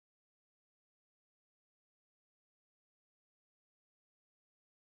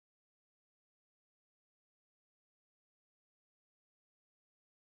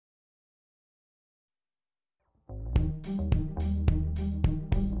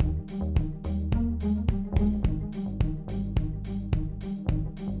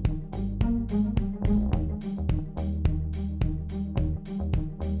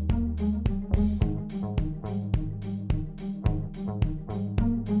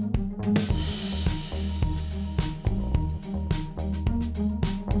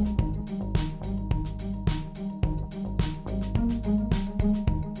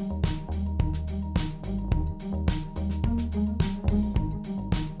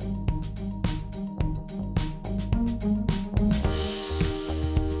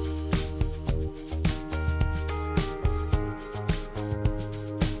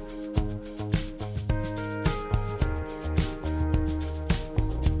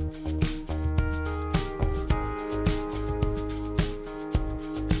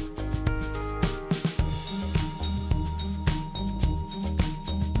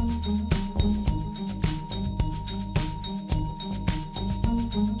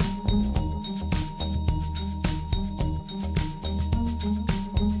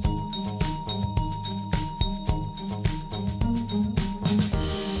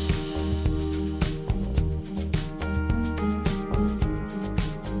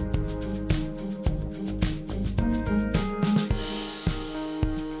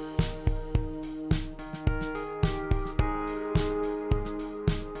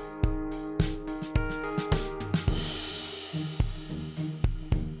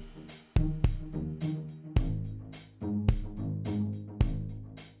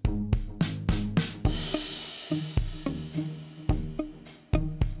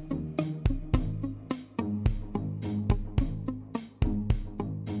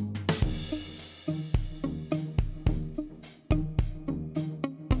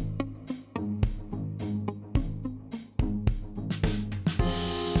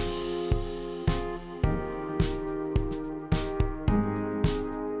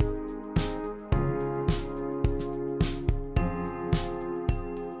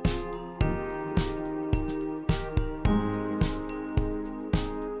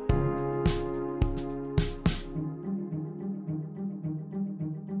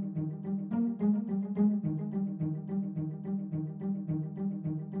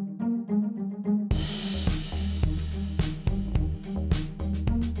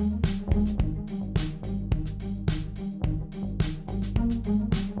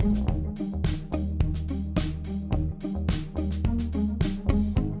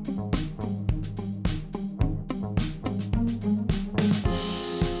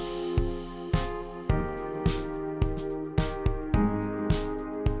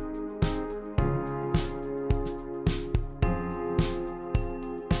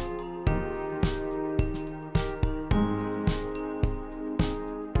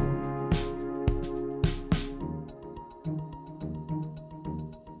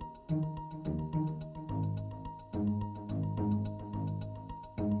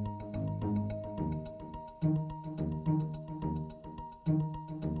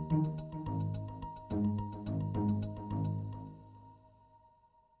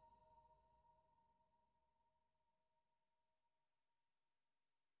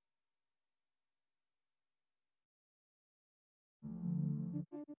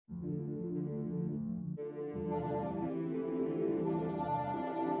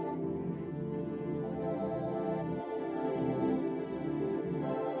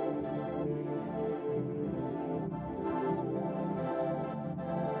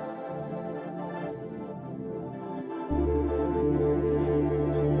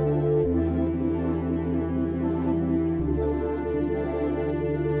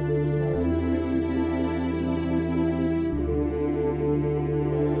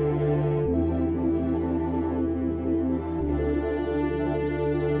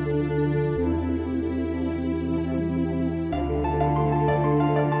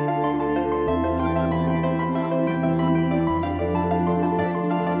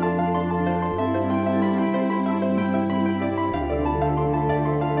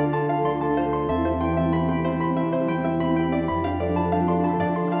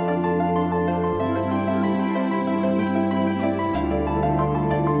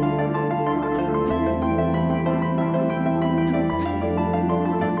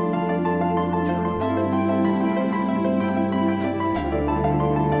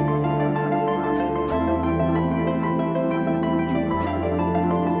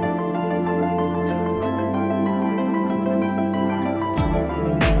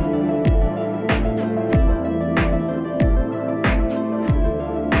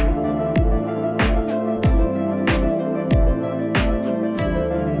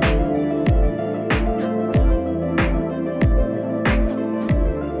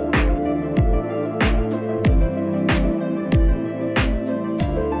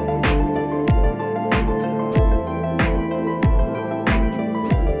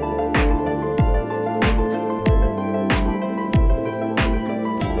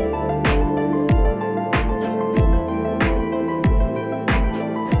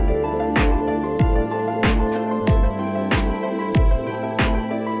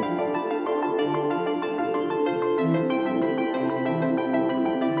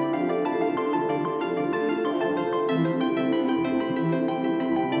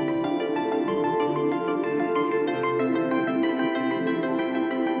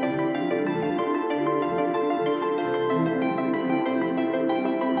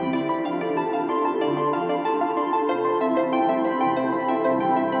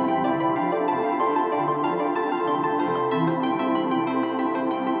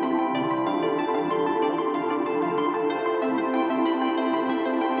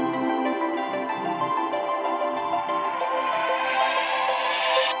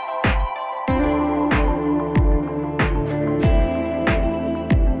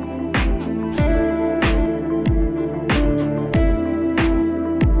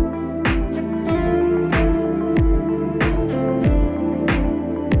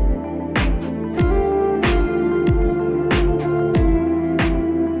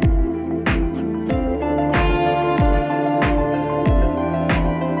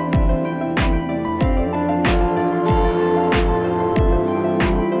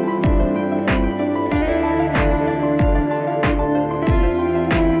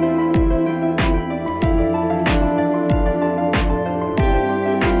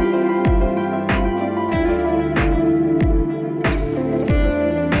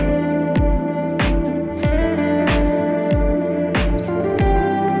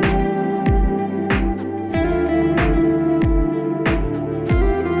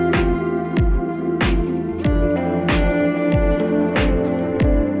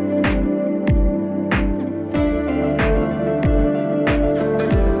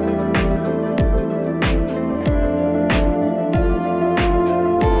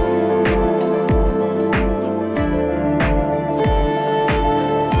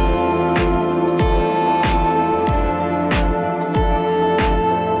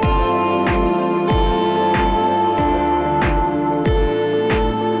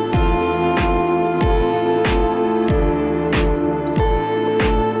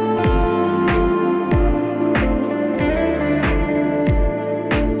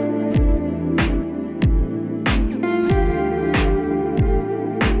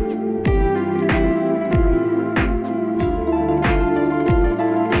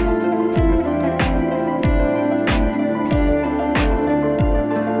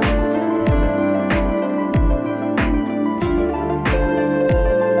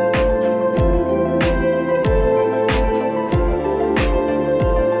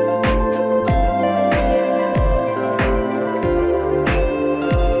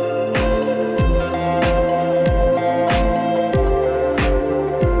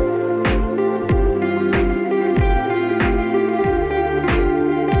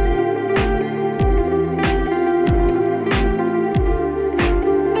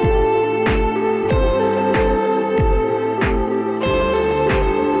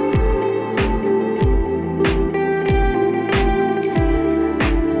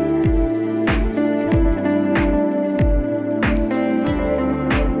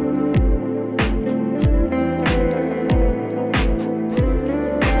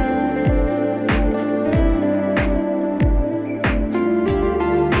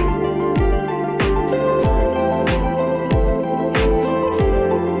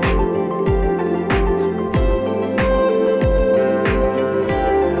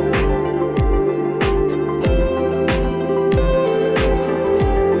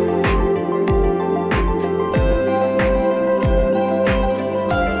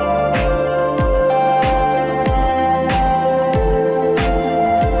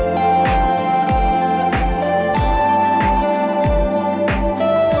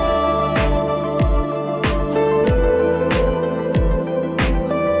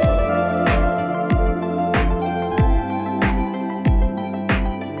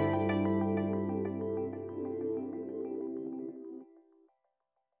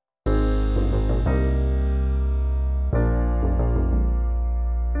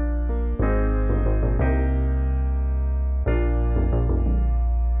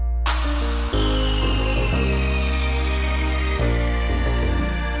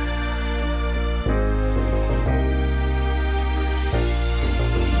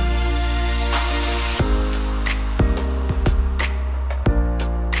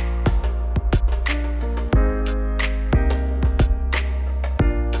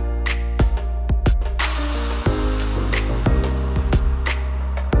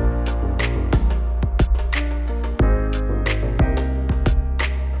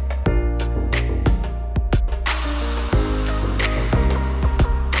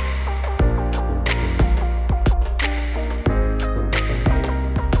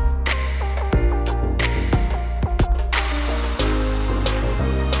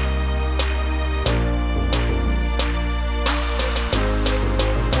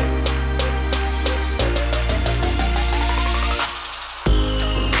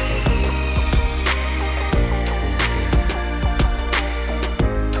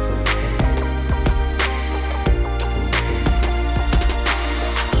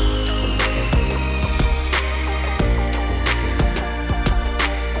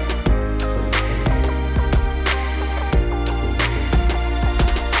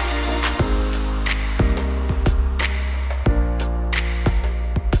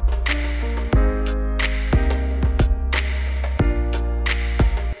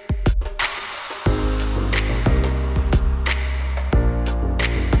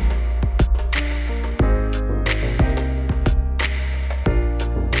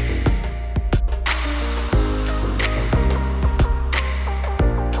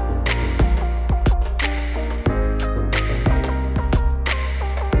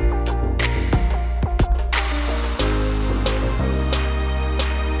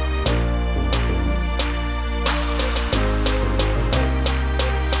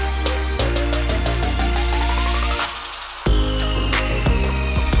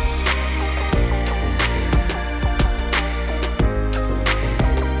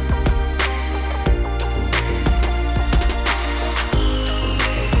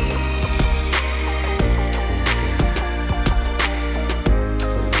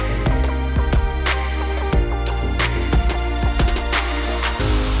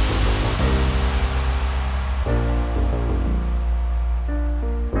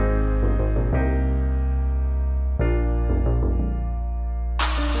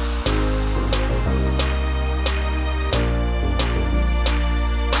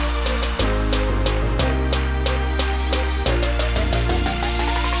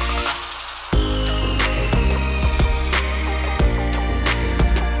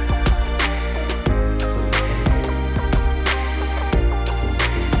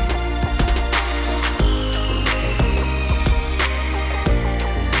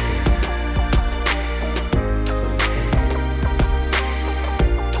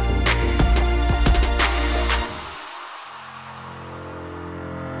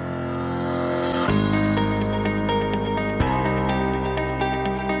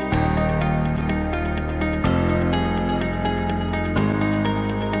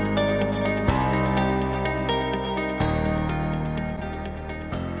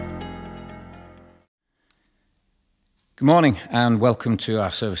Good morning and welcome to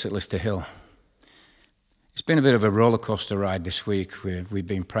our service at Lister Hill. It's been a bit of a roller coaster ride this week. We've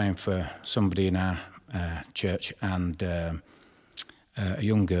been praying for somebody in our church and a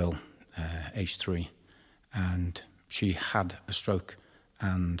young girl, age 3, and she had a stroke,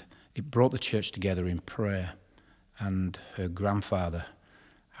 and it brought the church together in prayer. And her grandfather,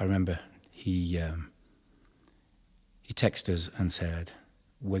 I remember, he texted us and said,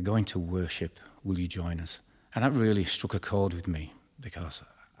 "We're going to worship, will you join us?" And that really struck a chord with me, because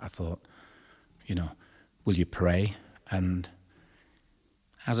I thought, will you pray? And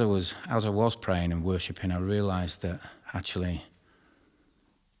as I was praying and worshipping, I realized that actually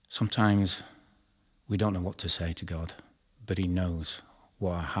sometimes we don't know what to say to God, but He knows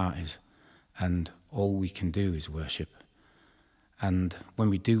what our heart is, and all we can do is worship. And when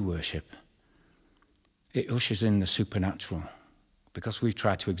we do worship, it ushers in the supernatural, because we've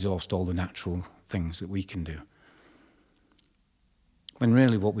tried to exhaust all the natural things that we can do. When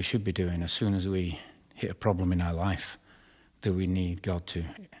really what we should be doing, as soon as we hit a problem in our life that we need God to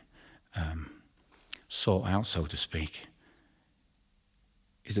sort out, so to speak,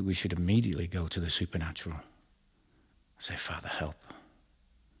 is that we should immediately go to the supernatural. Say, "Father, help."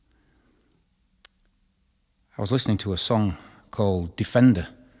 I was listening to a song called Defender,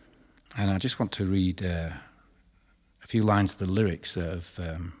 and I just want to read a few lines of the lyrics that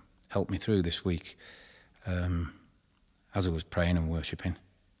have helped me through this week as I was praying and worshipping.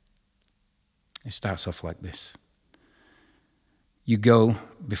 It starts off like this. "You go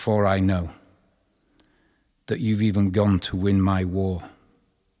before I know that you've even gone to win my war.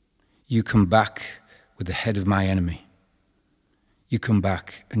 You come back with the head of my enemy. You come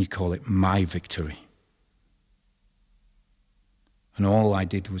back and you call it my victory. And all I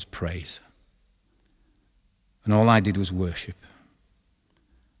did was praise. And all I did was worship.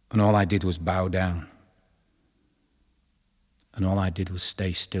 And all I did was bow down. And all I did was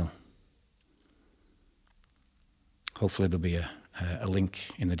stay still." Hopefully there'll be a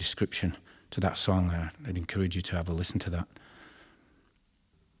link in the description to that song. I'd encourage you to have a listen to that.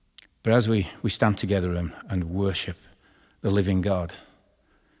 But as we stand together and worship the living God,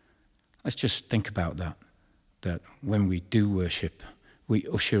 let's just think about that when we do worship, we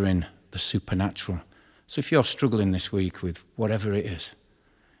usher in the supernatural. So if you're struggling this week with whatever it is,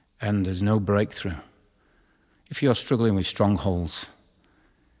 and there's no breakthrough, if you're struggling with strongholds,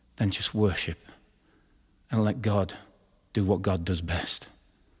 then just worship and let God do what God does best.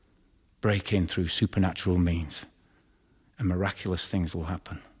 Break in through supernatural means, and miraculous things will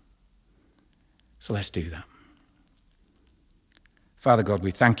happen. So let's do that. Father God,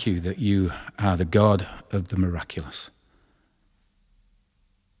 we thank you that you are the God of the miraculous.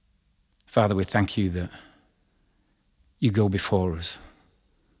 Father, we thank you that you go before us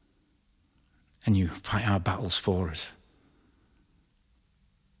and you fight our battles for us.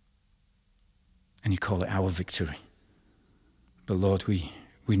 And you call it our victory. But Lord, we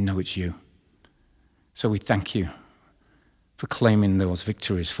know it's you. So we thank you for claiming those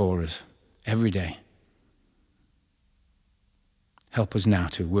victories for us every day. Help us now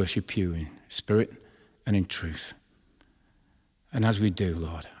to worship you in spirit and in truth. And as we do,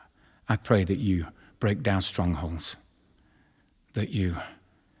 Lord, I pray that you break down strongholds, that you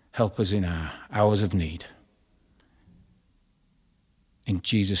help us in our hours of need. In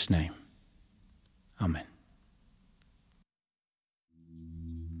Jesus' name, amen.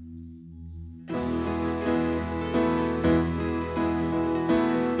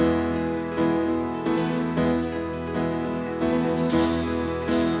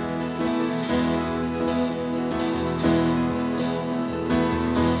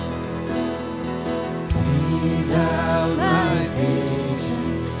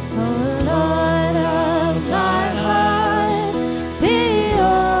 Lord of my heart, be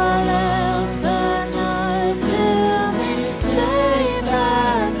all else but not.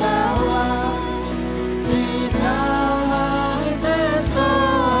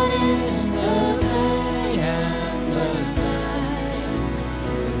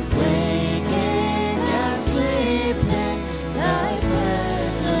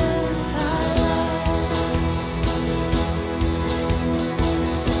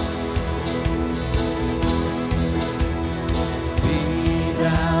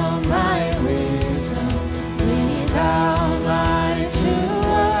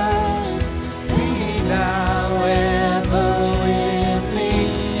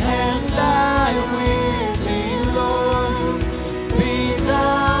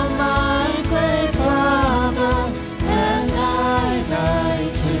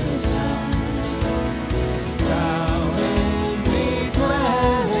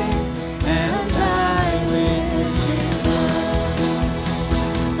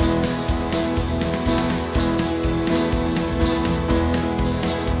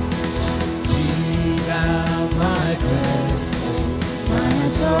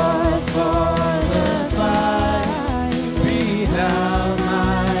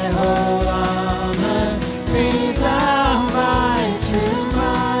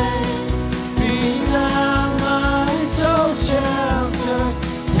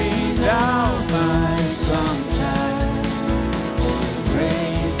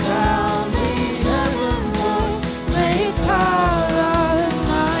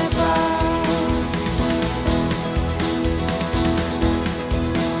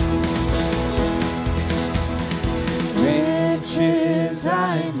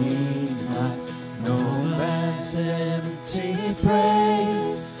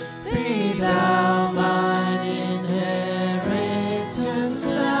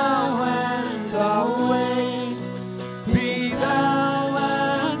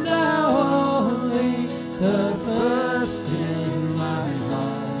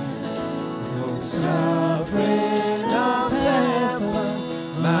 sovereign of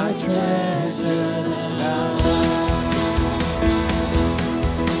heaven, my treasure love.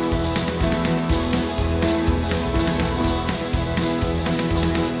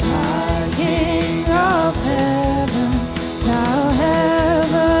 Our King of heaven, thou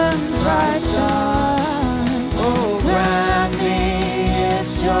heaven's bright sun, oh, grant me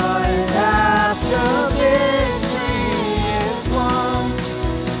its joys after victory is won.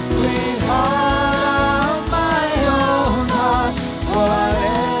 Clean heart of my own heart,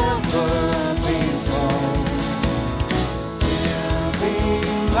 whatever befalls, still be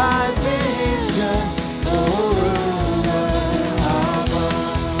my vision, O ruler of all.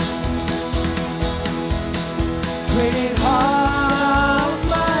 Clean heart of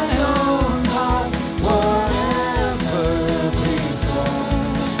my own heart, whatever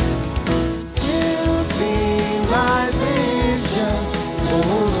befalls, still be my vision, O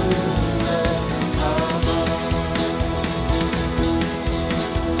ruler of all.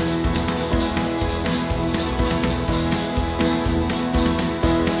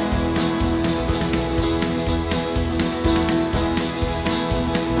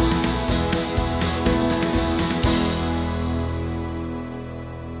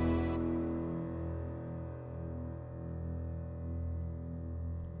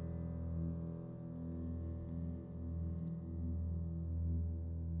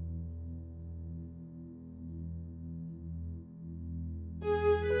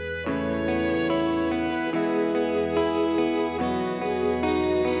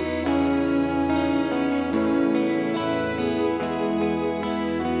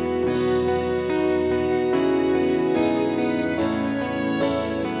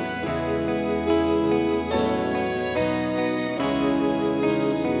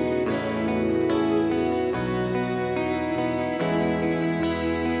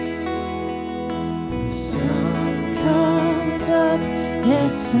 Sun comes up,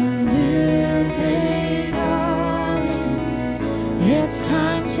 it's a new day dawning. It's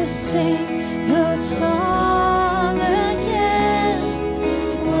time to sing your song again.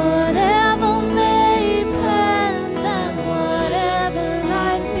 Whatever may pass and whatever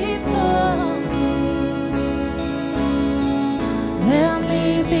lies before me, let me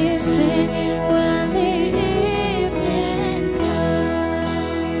be singing when the evening comes.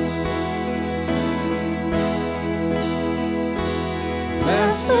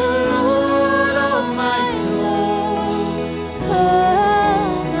 Bless the Lord, oh my soul, oh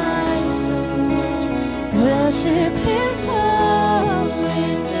my soul, worship His holy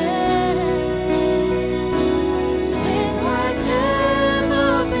name. Sing like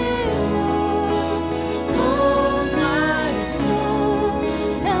never before, oh my soul,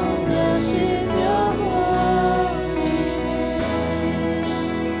 and worship Your holy name.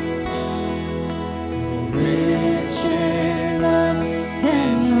 Rich in love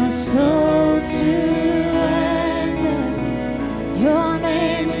and You're slow to anger. Your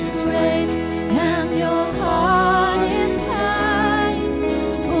name is great and Your heart is kind.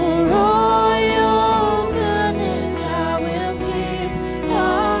 For all Your goodness I will keep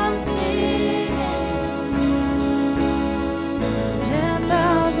on singing.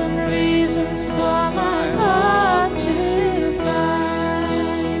 10,000 reasons for my heart to find.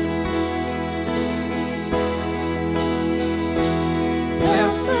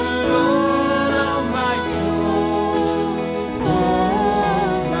 Bless the Lord, oh my soul,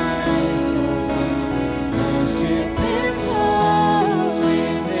 oh my soul, worship His holy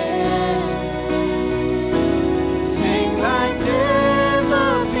name. Sing like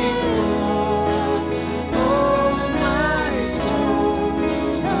never before, oh my soul,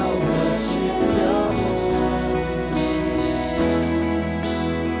 now worship Your holy name.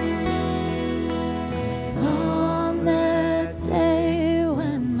 On that day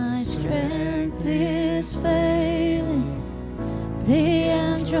when my strength is failing, the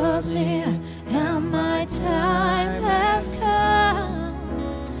end draws near and my time has come.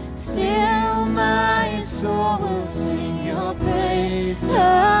 Still my soul will sing Your praise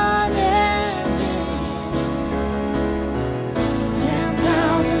unending.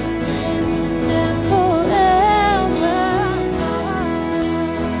 10,000 reasons and forevermore,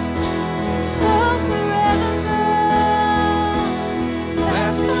 oh forevermore.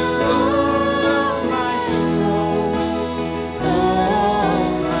 Bless the Lord, oh my soul, oh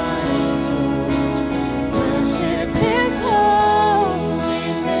my soul, worship His holy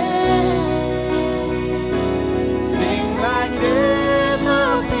name. Sing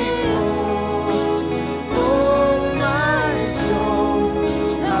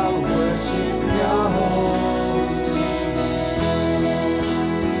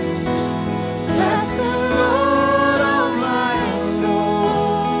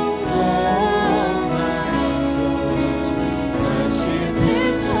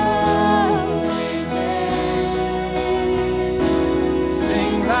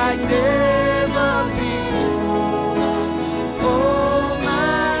like never before. Oh,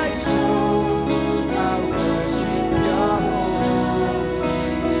 my soul, I worship your holy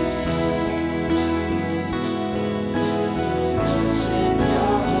name. Worship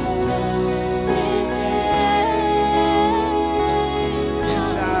your holy name. Yes,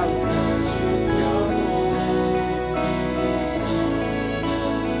 I worship your holy name.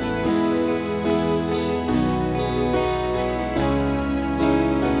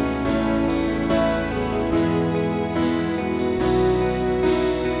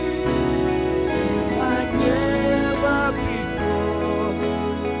 Like never before.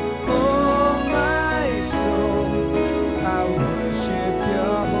 Oh, my soul, I worship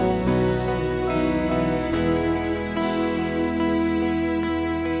your holy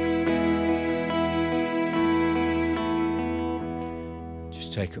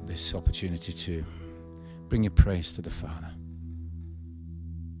Just take up this opportunity to bring your praise to the Father.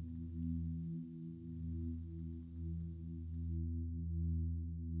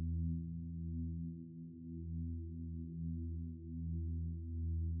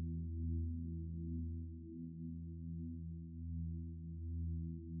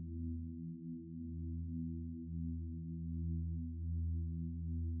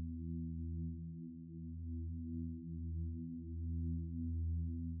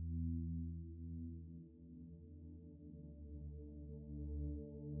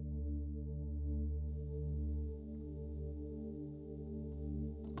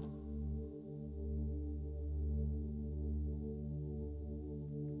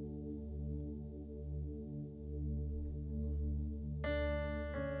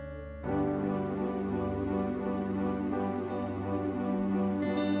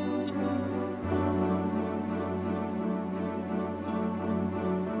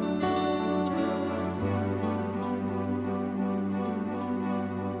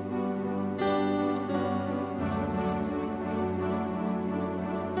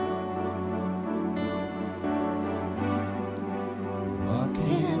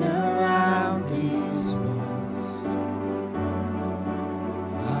 walking around these walls.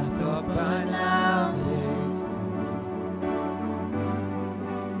 I thought by now they'd fall,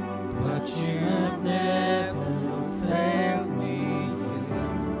 but you have never failed me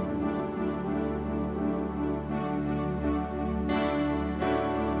yet.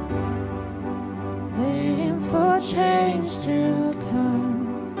 Waiting for change to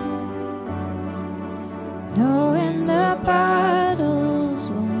come, knowing the battle's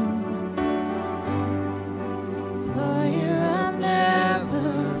won. For you have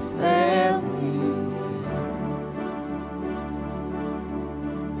never failed me yet.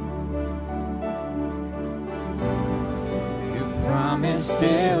 Your promise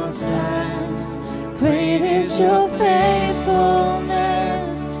still stands. Great is your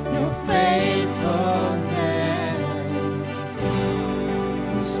faithfulness, your faithfulness.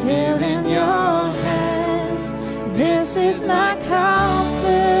 Still in your hands. This is my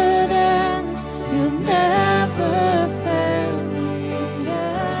confidence. You've never failed me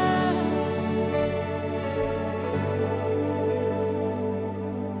yet.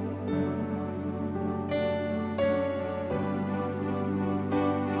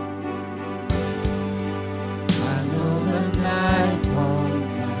 I know the night won't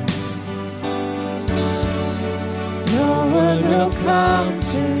last. Your word will come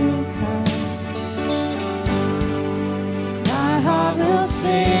to pass. My heart will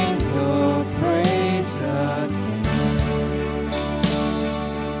sing your praise again.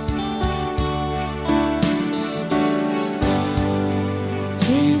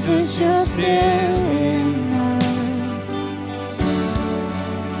 Jesus, you're still enough.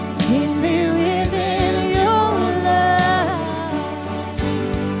 Keep me within your love.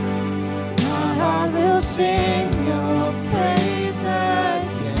 My heart will sing your praise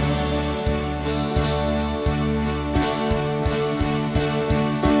again.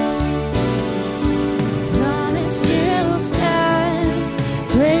 Promise still stands.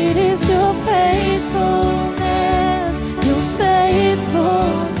 Great is your faithfulness, your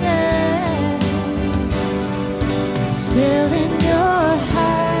faithfulness. Still in your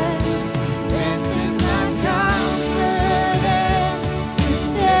hands. This is my confidence. You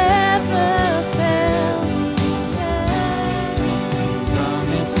never failed me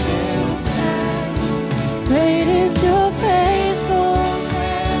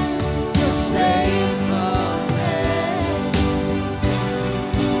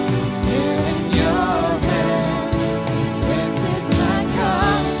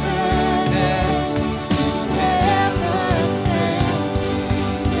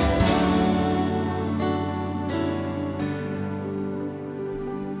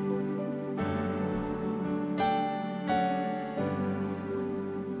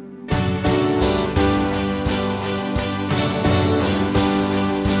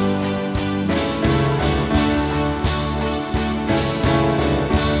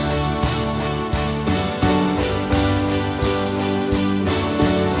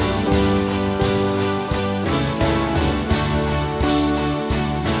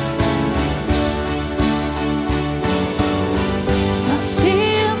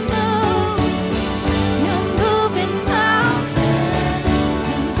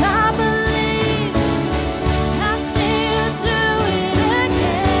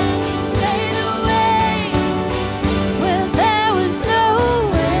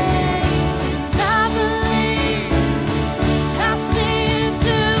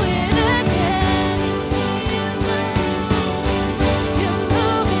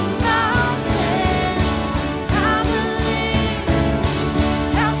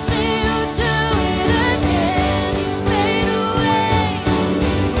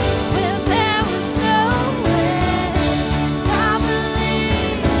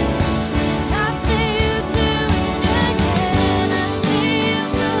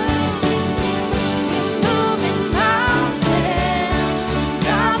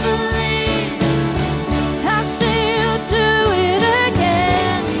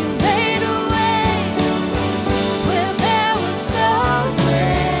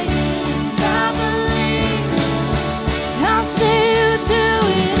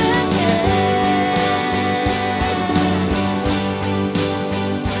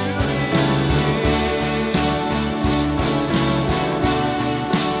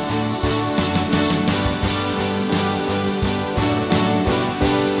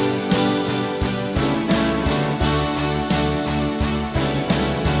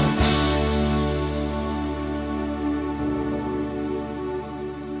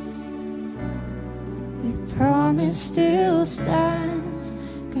promise still stands.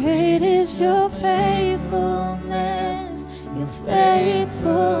 Great is your faithfulness, your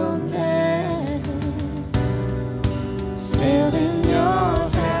faithfulness. Still in your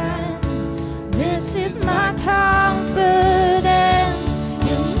hands, this is my confidence.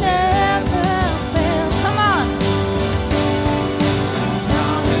 You'll never fail. Come on.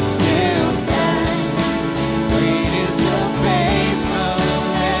 Promise still stands. Great is your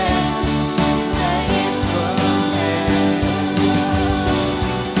faithfulness, faithfulness.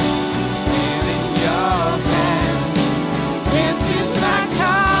 Still in your hands, this is my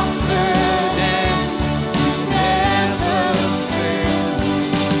confidence. You never fail.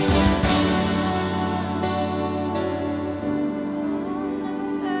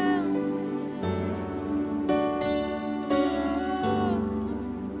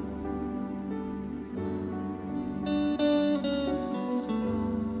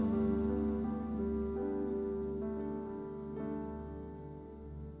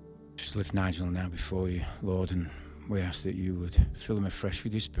 Just lift Nigel now before you, Lord, and we ask that you would fill him afresh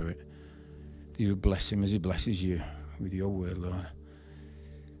with your Spirit, that you would bless him as he blesses you with your word, Lord.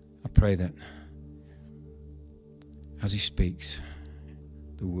 I pray that as he speaks,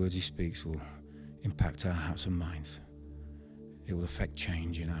 the words he speaks will impact our hearts and minds. It will affect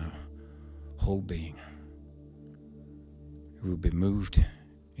change in our whole being. We will be moved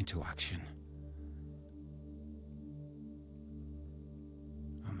into action.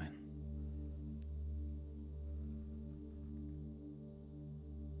 Amen.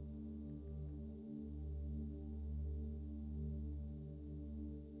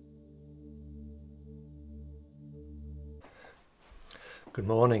 Good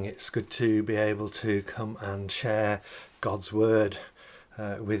morning. It's good to be able to come and share God's word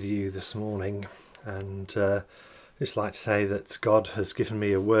with you this morning, and just like to say that God has given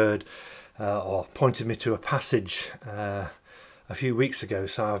me a word or pointed me to a passage a few weeks ago,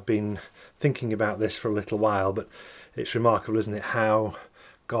 so I've been thinking about this for a little while. But it's remarkable, isn't it, how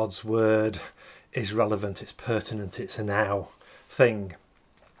God's word is relevant, it's pertinent, it's a now thing,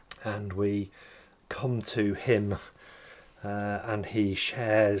 and we come to him and he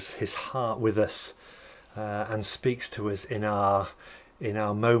shares his heart with us and speaks to us in our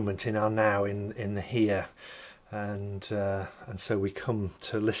moment, in our now, in the here, and so we come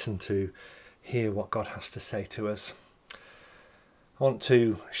to listen to hear what God has to say to us. I want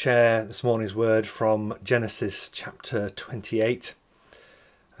to share this morning's word from Genesis chapter 28,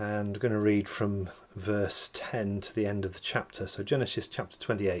 and I'm going to read from verse 10 to the end of the chapter. So Genesis chapter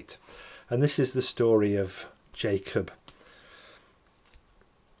 28, and this is the story of Jacob.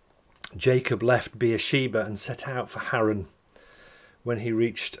 Jacob left Beersheba and set out for Haran. When he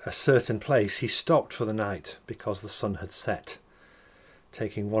reached a certain place, he stopped for the night because the sun had set.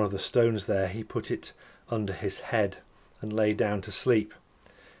 Taking one of the stones there, he put it under his head and lay down to sleep.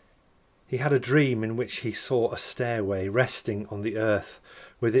 He had a dream in which he saw a stairway resting on the earth,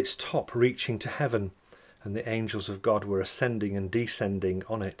 with its top reaching to heaven, and the angels of God were ascending and descending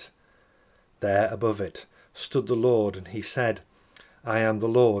on it. There above it stood the Lord, and he said, I am the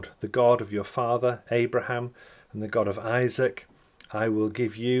Lord, the God of your father Abraham and the God of Isaac. I will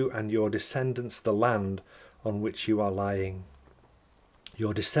give you and your descendants the land on which you are lying.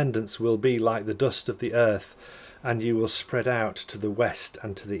 Your descendants will be like the dust of the earth, and you will spread out to the west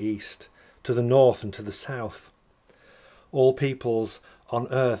and to the east, to the north and to the south. All peoples on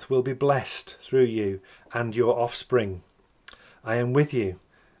earth will be blessed through you and your offspring. I am with you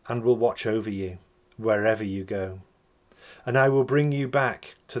and will watch over you wherever you go. And I will bring you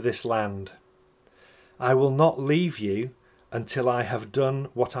back to this land. I will not leave you until I have done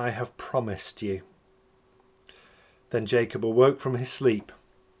what I have promised you. Then Jacob awoke from his sleep.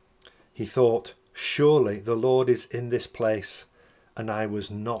 He thought, surely the Lord is in this place, and I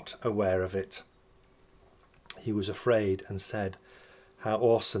was not aware of it. He was afraid and said, how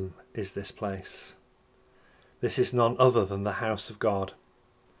awesome is this place! This is none other than the house of God.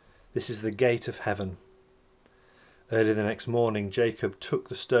 This is the gate of heaven. Early the next morning, Jacob took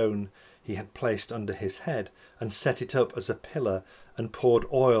the stone he had placed under his head and set it up as a pillar and poured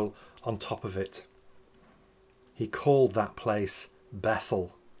oil on top of it. He called that place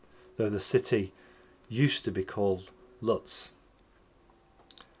Bethel, though the city used to be called Luz.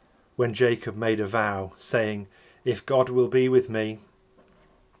 When Jacob made a vow, saying, if God will be with me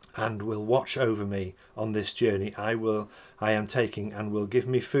and will watch over me on this journey I am taking, and will give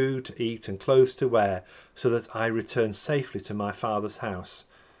me food to eat and clothes to wear, so that I return safely to my father's house,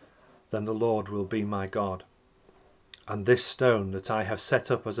 then the Lord will be my God. And this stone that I have set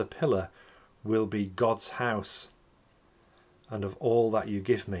up as a pillar will be God's house. And of all that you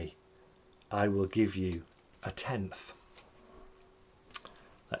give me, I will give you a tenth.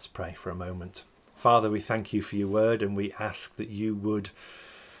 Let's pray for a moment. Father, we thank you for your word, and we ask that you would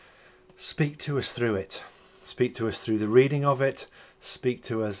speak to us through it. Speak to us through the reading of it. Speak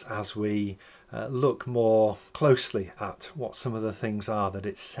to us as we look more closely at what some of the things are that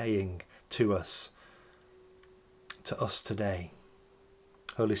it's saying to us today.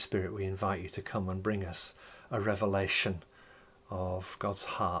 Holy Spirit, we invite you to come and bring us a revelation of God's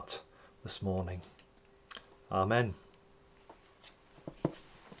heart this morning. Amen.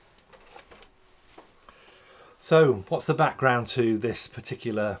 So, what's the background to this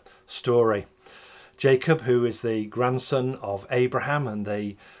particular story? Jacob, who is the grandson of Abraham and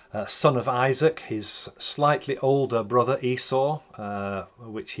the son of Isaac, his slightly older brother Esau,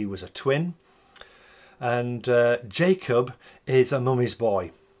 which he was a twin. And Jacob is a mummy's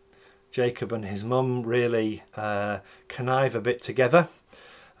boy. Jacob and his mum really connive a bit together.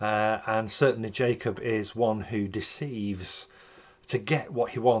 And certainly Jacob is one who deceives to get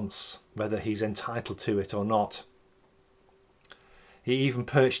what he wants, whether he's entitled to it or not. He even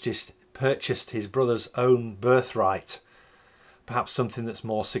purchased his brother's own birthright, perhaps something that's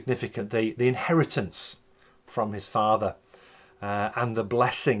more significant, the inheritance from his father, and the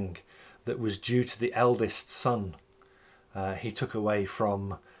blessing that was due to the eldest son. He took away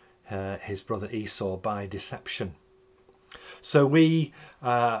from his brother Esau by deception. So we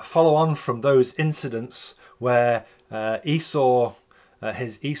follow on from those incidents where Esau's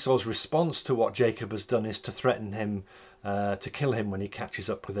response to what Jacob has done is to threaten him to kill him when he catches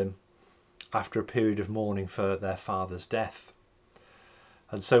up with him after a period of mourning for their father's death.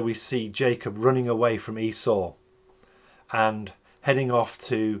 And so we see Jacob running away from Esau and heading off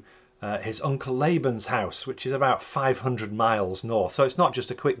to his uncle Laban's house, which is about 500 miles north. So it's not just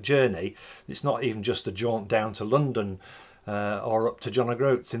a quick journey. It's not even just a jaunt down to London or up to John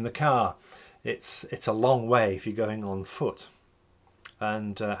O'Groats in the car. It's a long way if you're going on foot.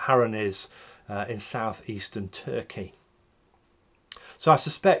 And Haran is in southeastern Turkey. So I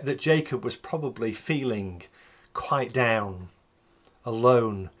suspect that Jacob was probably feeling quite down,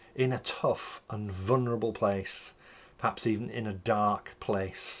 alone, in a tough and vulnerable place, perhaps even in a dark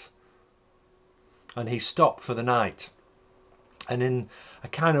place. And he stopped for the night. And in a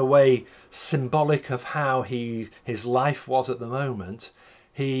kind of way symbolic of how his life was at the moment,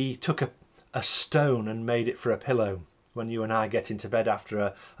 he took a stone and made it for a pillow. When you and I get into bed after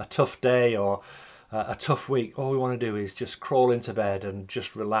a tough day or a tough week, all we want to do is just crawl into bed and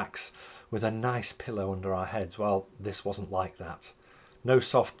just relax with a nice pillow under our heads. Well, this wasn't like that. No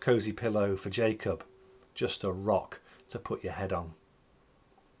soft, cosy pillow for Jacob, just a rock to put your head on.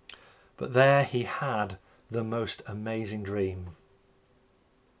 But there he had the most amazing dream.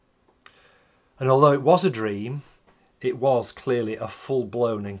 And although it was a dream, it was clearly a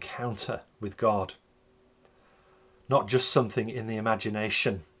full-blown encounter with God. Not just something in the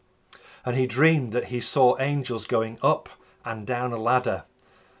imagination. And he dreamed that he saw angels going up and down a ladder,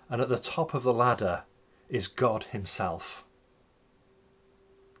 and at the top of the ladder is God himself.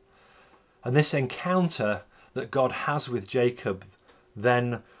 And this encounter that God has with Jacob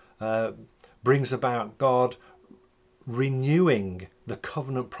then brings about God renewing the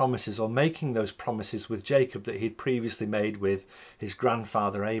covenant promises, or making those promises with Jacob that he'd previously made with his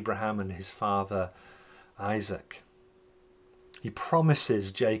grandfather Abraham and his father Isaac. He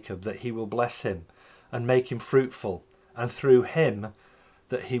promises Jacob that he will bless him and make him fruitful, and through him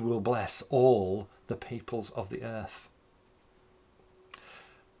that he will bless all the peoples of the earth.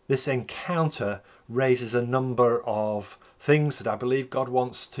 This encounter raises a number of things that I believe God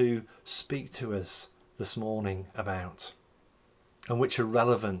wants to speak to us this morning about, and which are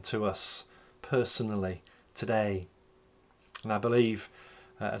relevant to us personally today. And I believe,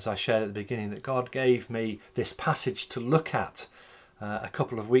 as I shared at the beginning, that God gave me this passage to look at a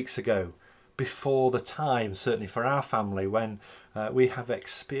couple of weeks ago, before the time, certainly for our family, when we have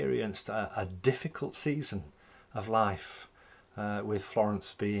experienced a difficult season of life, with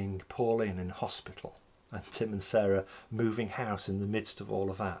Florence being poorly and in hospital, and Tim and Sarah moving house in the midst of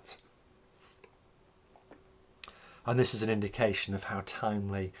all of that. And this is an indication of how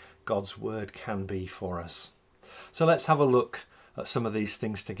timely God's word can be for us. So let's have a look at some of these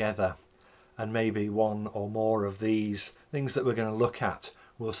things together, and maybe one or more of these things that we're going to look at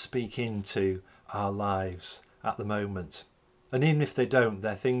will speak into our lives at the moment. And even if they don't,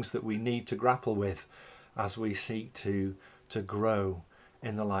 they're things that we need to grapple with as we seek to grow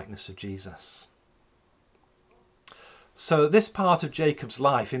in the likeness of Jesus. So this part of Jacob's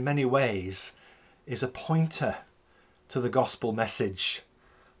life in many ways is a pointer to the gospel message,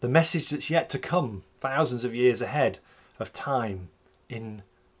 the message that's yet to come thousands of years ahead of time in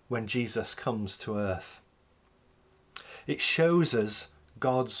when Jesus comes to earth. it shows us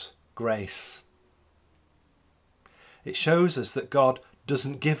God's grace. It shows us that God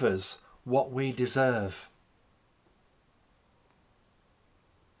doesn't give us what we deserve.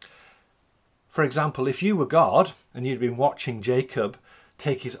 For example, if you were God and you'd been watching Jacob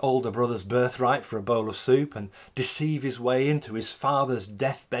take his older brother's birthright for a bowl of soup and deceive his way into his father's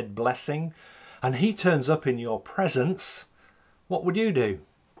deathbed blessing, and he turns up in your presence, what would you do?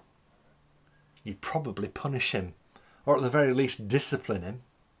 You'd probably punish him, or at the very least discipline him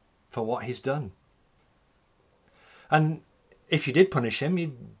for what he's done. And if you did punish him,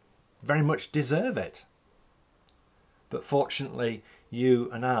 you'd very much deserve it. But fortunately, you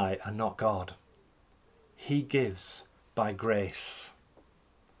and I are not God. He gives by grace.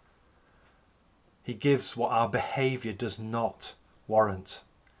 He gives what our behaviour does not warrant.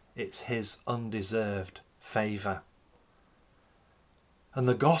 It's his undeserved favour. And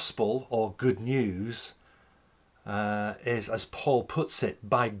the gospel, or good news, is, as Paul puts it,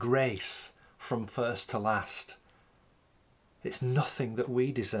 by grace from first to last. It's nothing that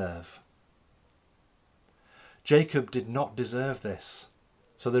we deserve. Jacob did not deserve this,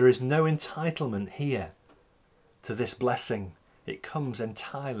 so there is no entitlement here to this blessing. It comes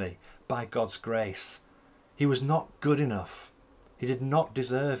entirely by God's grace. He was not good enough. He did not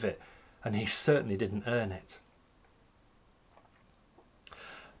deserve it, and he certainly didn't earn it.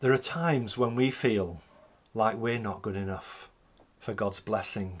 There are times when we feel like we're not good enough for God's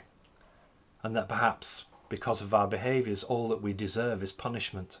blessing, and that perhaps because of our behaviours all that we deserve is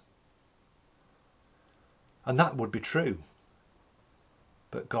punishment. And that would be true.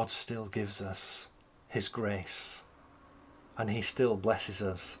 But God still gives us his grace, and he still blesses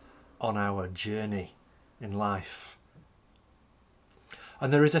us on our journey in life.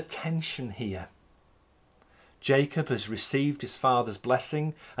 And there is a tension here. Jacob has received his father's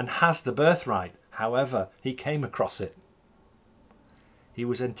blessing and has the birthright. However, he came across it. He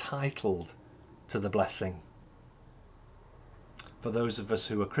was entitled to the blessing. For those of us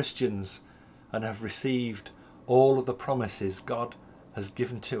who are Christians and have received all of the promises God has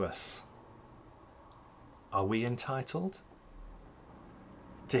given to us, are we entitled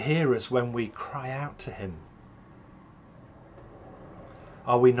to hear us when we cry out to him?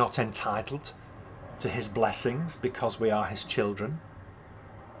 Are we not entitled to his blessings because we are his children?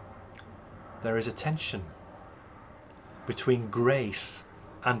 There is a tension between grace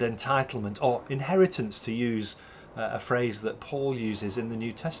and entitlement, or inheritance, to use a phrase that Paul uses in the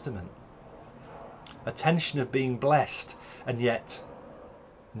New Testament. A tension of being blessed and yet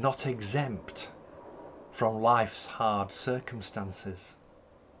not exempt from life's hard circumstances.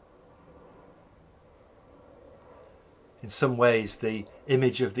 In some ways, the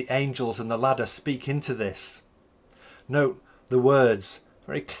image of the angels and the ladder speak into this. Note the words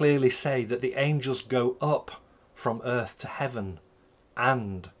very clearly say that the angels go up from earth to heaven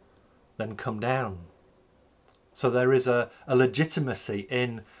and then come down. So there is a legitimacy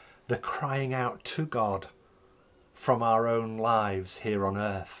in the crying out to God from our own lives here on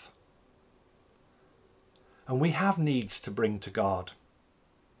earth. And we have needs to bring to God.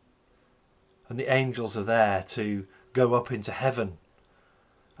 And the angels are there to go up into heaven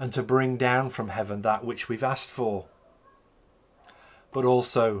and to bring down from heaven that which we've asked for. But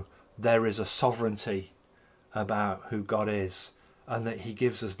also there is a sovereignty about who God is, and that he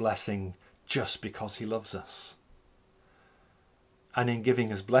gives us blessing just because he loves us. And in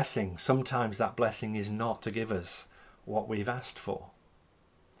giving us blessing, sometimes that blessing is not to give us what we've asked for,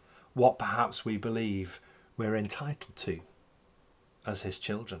 what perhaps we believe we're entitled to as his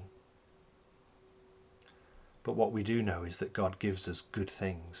children. But what we do know is that God gives us good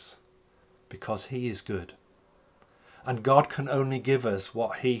things because he is good. And God can only give us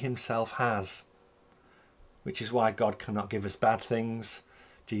what he himself has, which is why God cannot give us bad things.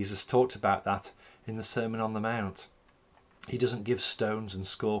 Jesus talked about that in the Sermon on the Mount. He doesn't give stones and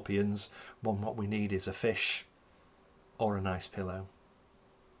scorpions when what we need is a fish or a nice pillow.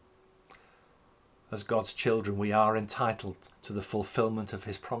 As God's children, we are entitled to the fulfillment of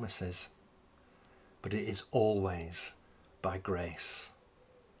his promises, but it is always by grace.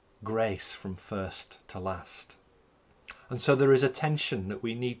 Grace from first to last. And so there is a tension that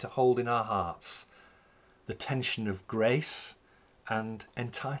we need to hold in our hearts, the tension of grace and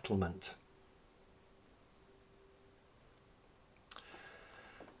entitlement.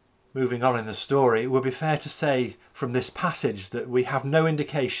 Moving on in the story, it would be fair to say from this passage that we have no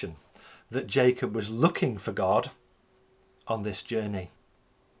indication that Jacob was looking for God on this journey.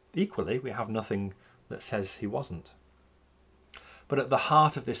 Equally, we have nothing that says he wasn't. But at the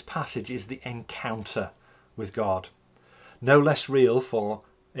heart of this passage is the encounter with God, no less real for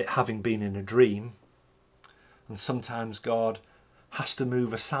it having been in a dream. And sometimes God has to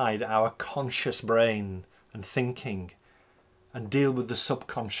move aside our conscious brain and thinking and deal with the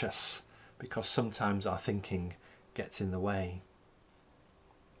subconscious, because sometimes our thinking gets in the way.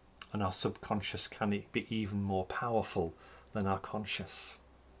 And our subconscious can be even more powerful than our conscious.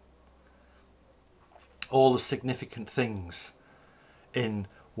 All the significant things in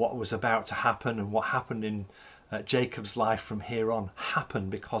what was about to happen and what happened in Jacob's life from here on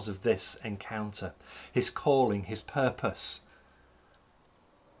happened because of this encounter. His calling, his purpose,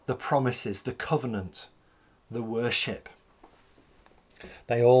 the promises, the covenant, the worship.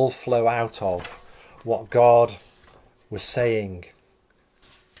 They all flow out of what God was saying,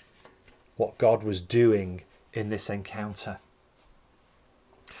 what God was doing in this encounter.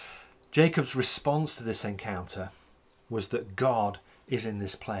 Jacob's response to this encounter was that God is in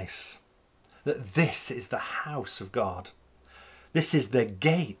this place, that this is the house of God. This is the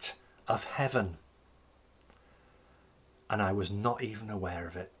gate of heaven. And I was not even aware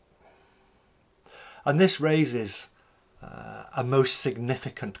of it. And this raises a most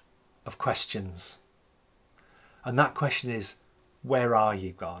significant of questions. And that question is, where are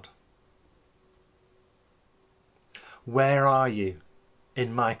you, God? Where are you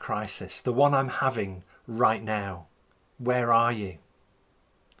in my crisis, the one I'm having right now? Where are you?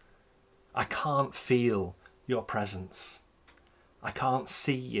 I can't feel your presence. I can't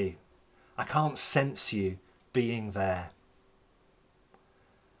see you. I can't sense you being there.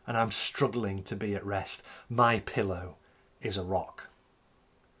 And I'm struggling to be at rest. My pillow is a rock.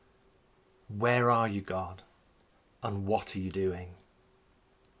 Where are you, God? And what are you doing?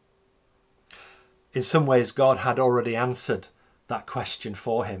 In some ways, God had already answered that question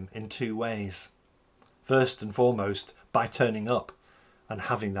for him in two ways. First and foremost, by turning up and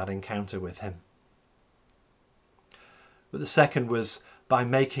having that encounter with him. But the second was by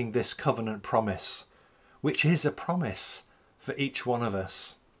making this covenant promise, which is a promise for each one of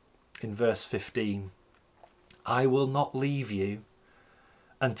us. In verse 15, I will not leave you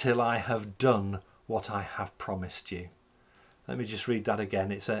until I have done what I have promised you. Let me just read that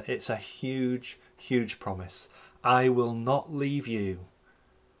again. It's a huge, huge promise. I will not leave you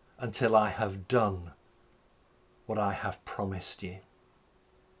until I have done what I have promised you.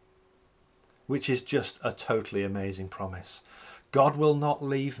 Which is just a totally amazing promise. God will not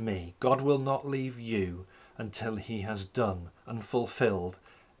leave me. God will not leave you until he has done and fulfilled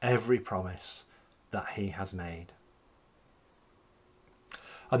every promise that he has made.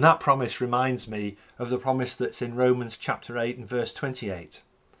 And that promise reminds me of the promise that's in Romans chapter 8 and verse 28.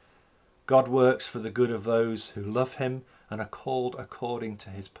 God works for the good of those who love him and are called according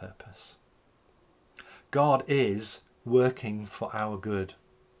to his purpose. God is working for our good.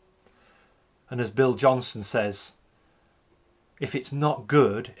 And as Bill Johnson says, if it's not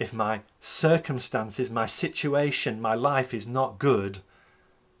good, if my circumstances, my situation, my life is not good,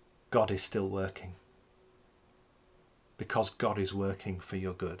 God is still working. Because God is working for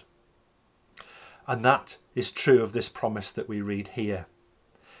your good. And that is true of this promise that we read here.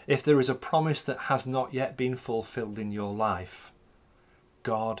 If there is a promise that has not yet been fulfilled in your life,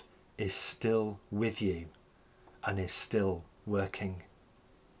 God is still with you and is still working.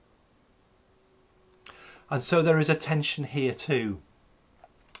 And so there is a tension here too.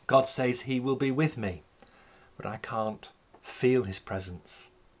 God says he will be with me, but I can't feel his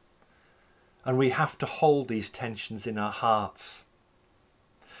presence. And we have to hold these tensions in our hearts.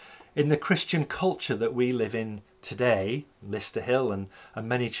 In the Christian culture that we live in today, Lister Hill and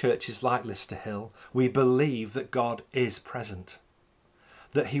many churches like Lister Hill, we believe that God is present,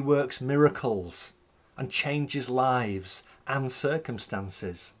 that he works miracles and changes lives and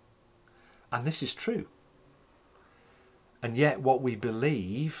circumstances. And this is true. And yet what we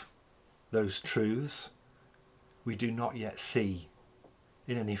believe, those truths, we do not yet see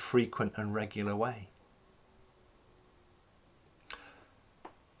in any frequent and regular way.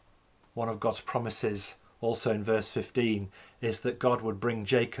 One of God's promises also in verse 15 is that God would bring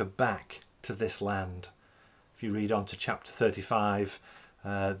Jacob back to this land. If you read on to chapter 35,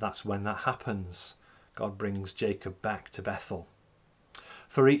 that's when that happens. God brings Jacob back to Bethel.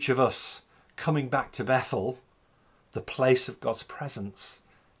 For each of us, coming back to Bethel, the place of God's presence,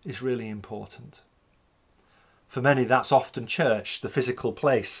 is really important. For many, that's often church, the physical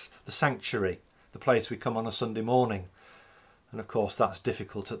place, the sanctuary, the place we come on a Sunday morning. And of course, that's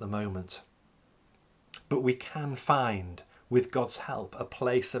difficult at the moment. But we can find, with God's help, a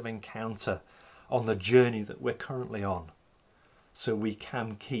place of encounter on the journey that we're currently on, so we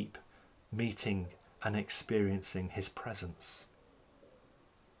can keep meeting and experiencing his presence.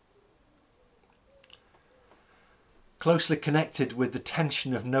 Closely connected with the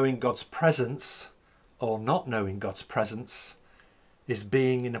tension of knowing God's presence or not knowing God's presence is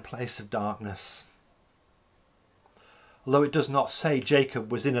being in a place of darkness. Although it does not say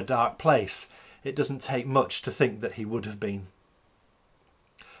Jacob was in a dark place, it doesn't take much to think that he would have been.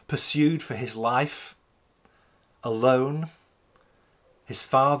 Pursued for his life, alone, his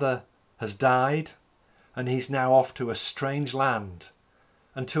father has died, and he's now off to a strange land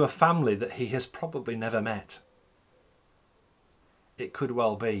and to a family that he has probably never met. It could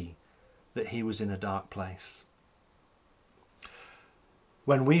well be that he was in a dark place.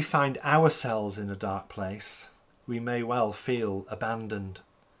 When we find ourselves in a dark place, we may well feel abandoned,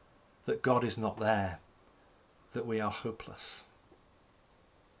 that God is not there, that we are hopeless.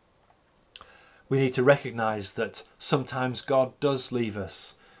 We need to recognise that sometimes God does leave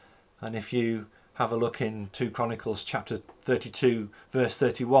us. And if you have a look in 2 Chronicles chapter 32 verse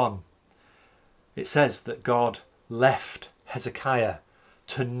 31, it says that God left Hezekiah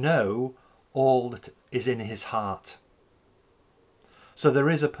to know all that is in his heart. So there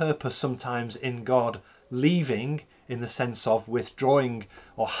is a purpose sometimes in God leaving, in the sense of withdrawing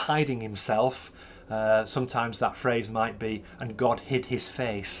or hiding himself. Sometimes that phrase might be, and God hid his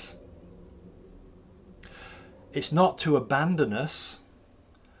face. It's not to abandon us,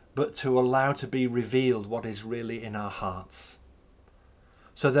 but to allow to be revealed what is really in our hearts.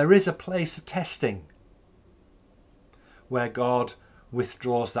 So there is a place of testing where God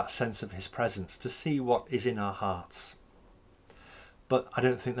withdraws that sense of his presence to see what is in our hearts. But I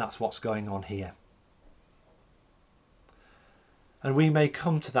don't think that's what's going on here. And we may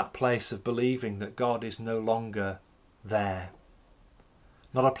come to that place of believing that God is no longer there.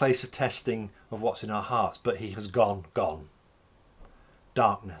 Not a place of testing of what's in our hearts, but he has gone.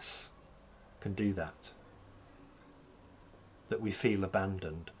 Darkness can do that. That we feel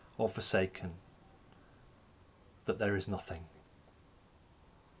abandoned or forsaken. That there is nothing.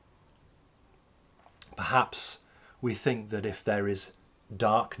 Perhaps we think that if there is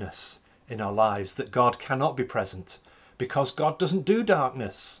darkness in our lives, that God cannot be present, because God doesn't do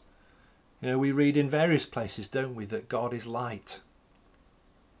darkness. You know, we read in various places, don't we, that God is light.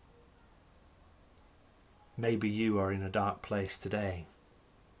 Maybe you are in a dark place today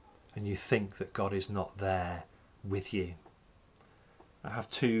and you think that God is not there with you. I have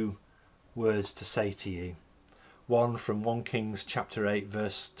two words to say to you. One from 1 Kings chapter 8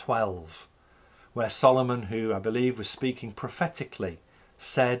 verse 12, where Solomon, who I believe was speaking prophetically,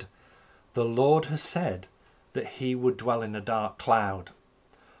 said, "The Lord has said that he would dwell in a dark cloud,"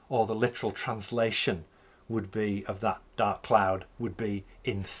 or the literal translation would be of that dark cloud would be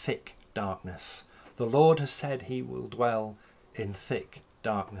in thick darkness. The Lord has said he will dwell in thick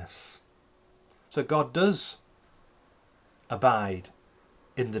darkness. So God does abide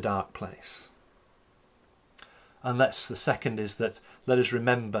in the dark place. And the second is that let us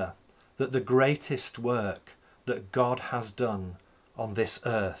remember that the greatest work that God has done on this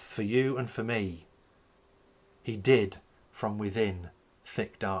earth for you and for me, he did from within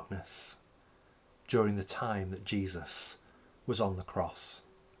thick darkness during the time that Jesus was on the cross.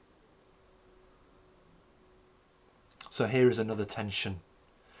 So here is another tension.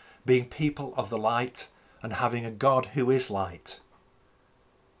 Being people of the light and having a God who is light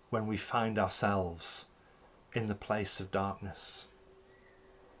when we find ourselves in the place of darkness.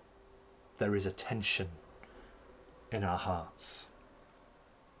 There is a tension in our hearts.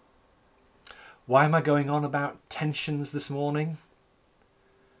 Why am I going on about tensions this morning?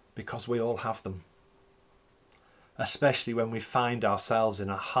 Because we all have them. Especially when we find ourselves in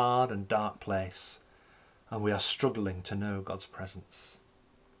a hard and dark place and we are struggling to know God's presence.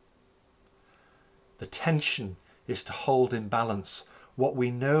 The tension is to hold in balance what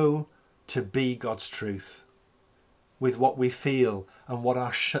we know to be God's truth with what we feel and what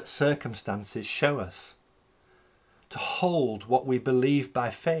our circumstances show us. To hold what we believe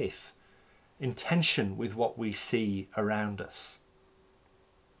by faith in tension with what we see around us.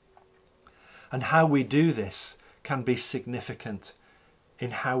 And how we do this can be significant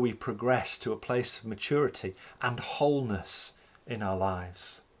in how we progress to a place of maturity and wholeness in our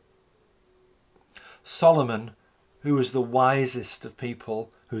lives. Solomon, who was the wisest of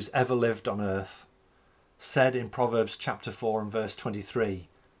people who's ever lived on earth, said in Proverbs chapter 4 and verse 23,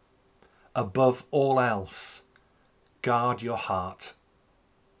 "Above all else, guard your heart,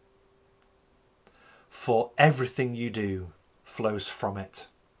 for everything you do flows from it."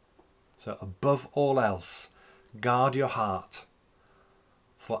 So above all else, guard your heart,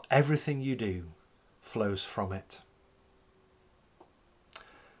 for everything you do flows from it.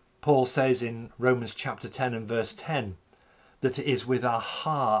 Paul says in Romans chapter 10 and verse 10 that it is with our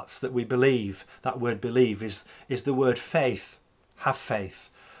hearts that we believe. That word believe is the word faith, have faith.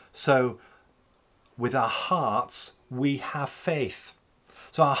 So with our hearts we have faith.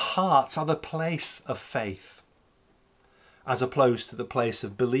 So our hearts are the place of faith, as opposed to the place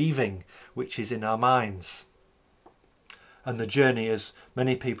of believing, which is in our minds. And the journey, as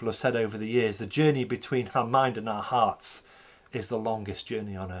many people have said over the years, the journey between our mind and our hearts is the longest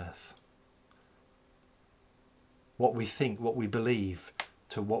journey on earth. What we think, what we believe,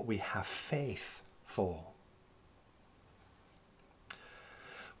 to what we have faith for.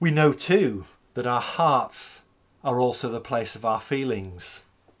 We know too that our hearts are also the place of our feelings,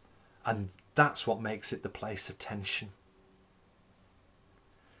 and that's what makes it the place of tension.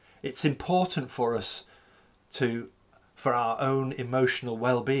 It's important for us for our own emotional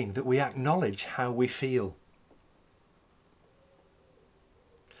well-being, that we acknowledge how we feel.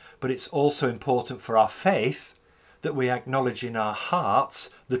 But it's also important for our faith that we acknowledge in our hearts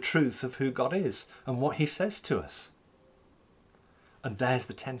the truth of who God is and what he says to us. And there's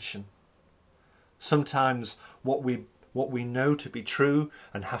the tension. Sometimes what we know to be true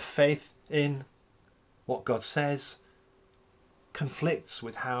and have faith in, what God says, conflicts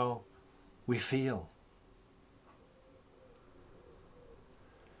with how we feel.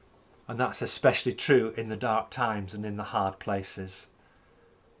 And that's especially true in the dark times and in the hard places.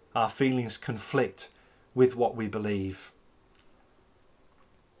 Our feelings conflict with what we believe.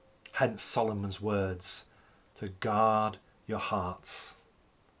 Hence Solomon's words, to guard your hearts,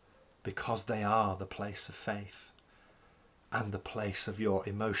 because they are the place of faith and the place of your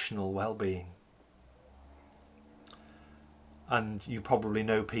emotional well-being. And you probably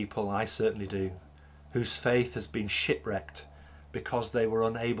know people, I certainly do, whose faith has been shipwrecked because they were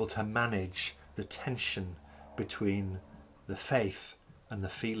unable to manage the tension between the faith and the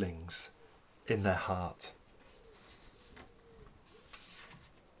feelings in their heart.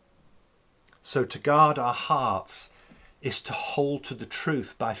 So to guard our hearts is to hold to the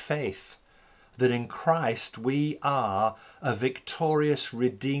truth by faith, that in Christ we are a victorious,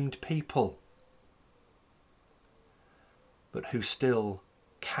 redeemed people, but who still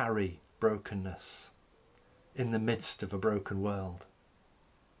carry brokenness in the midst of a broken world.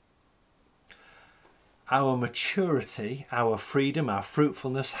 Our maturity, our freedom, our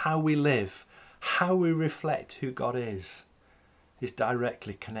fruitfulness, how we live, how we reflect who God is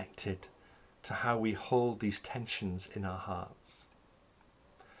directly connected to how we hold these tensions in our hearts,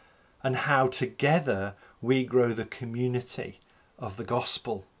 and how together we grow the community of the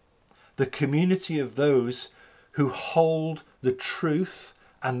gospel, the community of those who hold the truth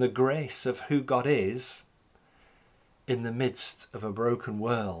and the grace of who God is in the midst of a broken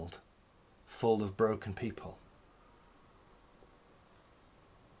world full of broken people.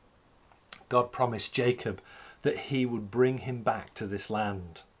 God promised Jacob that he would bring him back to this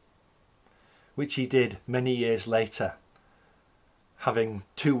land, which he did many years later, having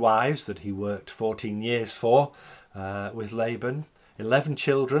 2 wives that he worked 14 years for with Laban, 11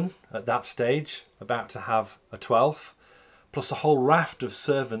 children at that stage, about to have a 12th, plus a whole raft of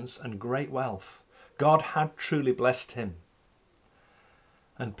servants and great wealth. God had truly blessed him.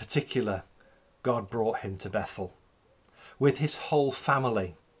 In particular, God brought him to Bethel with his whole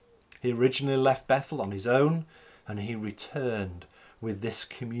family. He originally left Bethel on his own, and he returned with this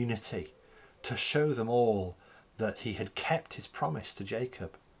community to show them all that he had kept his promise to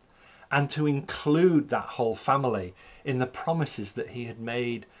Jacob, and to include that whole family in the promises that he had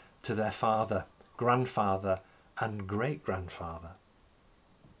made to their father, grandfather and great-grandfather.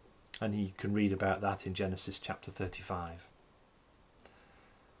 And you can read about that in Genesis chapter 35.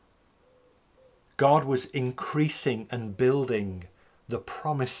 God was increasing and building the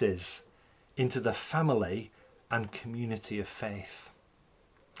promises into the family and community of faith.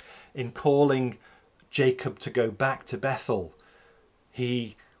 In calling Jacob to go back to Bethel,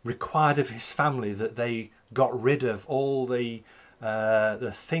 he required of his family that they got rid of all the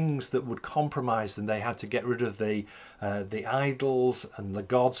things that would compromise them. They had to get rid of the idols and the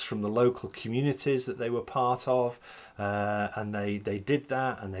gods from the local communities that they were part of, and they did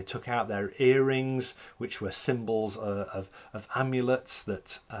that, and they took out their earrings, which were symbols of amulets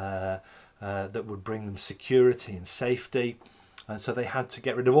that would bring them security and safety. And so they had to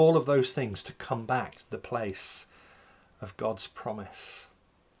get rid of all of those things to come back to the place of God's promise.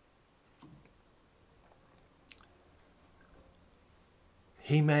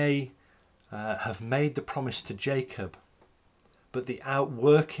 He may have made the promise to Jacob, but the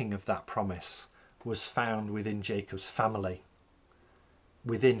outworking of that promise was found within Jacob's family,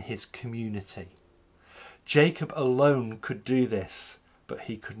 within his community. Jacob alone could do this, but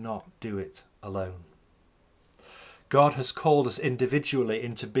he could not do it alone. God has called us individually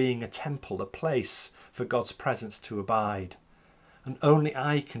into being a temple, a place for God's presence to abide. And only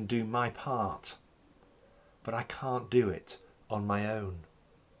I can do my part. but I can't do it on my own.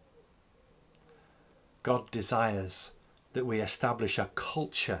 God desires that we establish a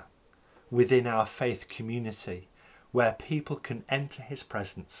culture within our faith community where people can enter his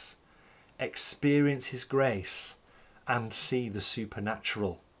presence, experience his grace, and see the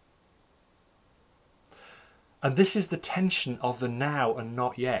supernatural. And this is the tension of the now and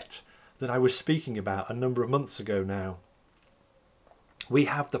not yet that I was speaking about a number of months ago now. We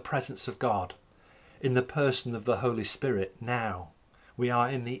have the presence of God in the person of the Holy Spirit now. We are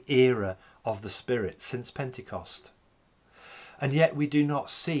in the era of the Spirit since Pentecost. And yet we do not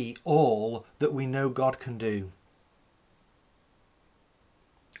see all that we know God can do.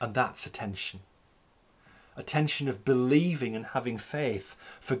 And that's a tension. A tension of believing and having faith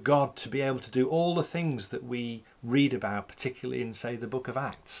for God to be able to do all the things that we read about, particularly in, say, the book of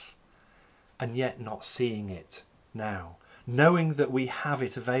Acts, and yet not seeing it now. Knowing that we have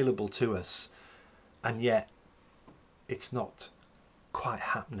it available to us, and yet it's not quite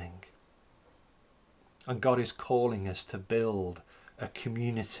happening. And God is calling us to build a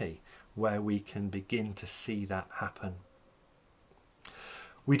community where we can begin to see that happen.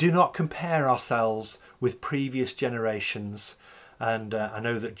 We do not compare ourselves with previous generations, and I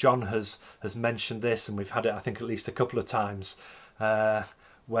know that John has mentioned this, and we've had it I think at least a couple of times,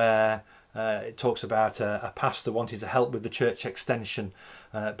 where it talks about a pastor wanting to help with the church extension,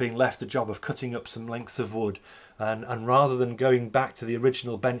 being left the job of cutting up some lengths of wood, and rather than going back to the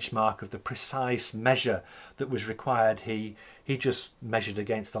original benchmark of the precise measure that was required, he just measured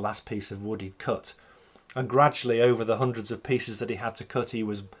against the last piece of wood he'd cut. And gradually, over the hundreds of pieces that he had to cut, he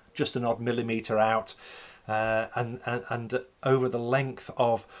was just an odd millimetre out. And over the length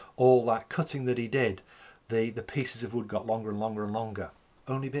of all that cutting that he did, the pieces of wood got longer and longer and longer,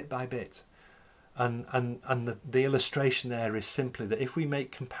 only bit by bit. And the illustration there is simply that if we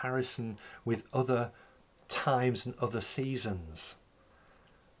make comparison with other times and other seasons,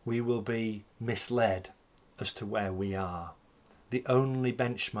 we will be misled as to where we are. The only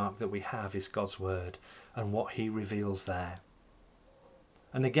benchmark that we have is God's word and what he reveals there.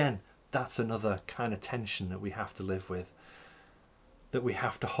 And again, that's another kind of tension that we have to live with, that we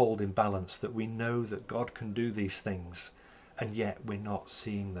have to hold in balance, that we know that God can do these things, and yet we're not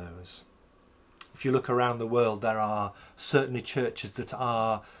seeing those. If you look around the world, there are certainly churches that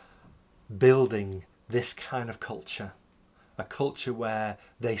are building this kind of culture, a culture where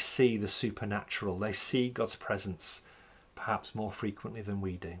they see the supernatural, they see God's presence, perhaps more frequently than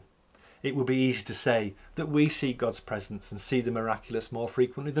we do. It would be easy to say that we see God's presence and see the miraculous more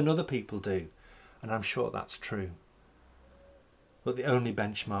frequently than other people do, and I'm sure that's true. But the only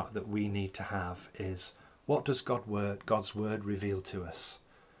benchmark that we need to have is, what does God's word reveal to us?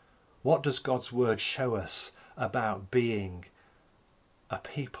 What does God's word show us about being a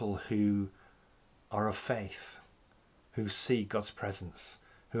people who are of faith, who see God's presence,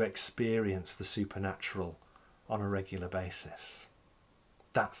 who experience the supernatural on a regular basis?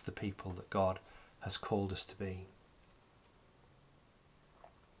 That's the people that God has called us to be.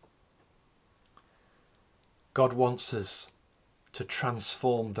 God wants us to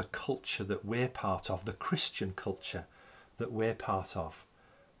transform the culture that we're part of, the Christian culture that we're part of,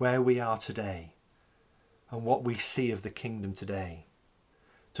 where we are today and what we see of the kingdom today,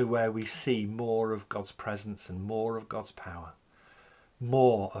 to where we see more of God's presence and more of God's power,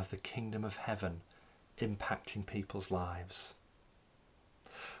 more of the kingdom of heaven impacting people's lives.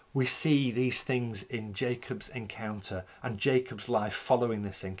 We see these things in Jacob's encounter and Jacob's life following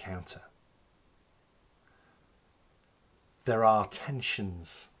this encounter. There are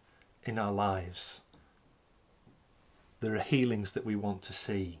tensions in our lives. There are healings that we want to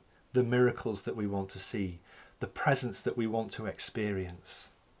see, the miracles that we want to see, the presence that we want to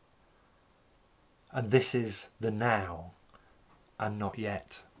experience. And this is the now and not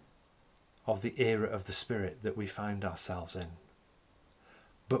yet of the era of the Spirit that we find ourselves in.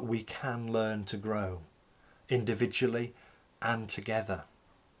 But we can learn to grow individually and together.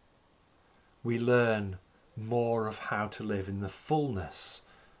 We learn more of how to live in the fullness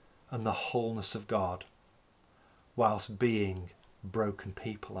and the wholeness of God, whilst being broken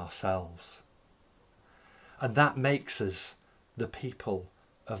people ourselves. And that makes us the people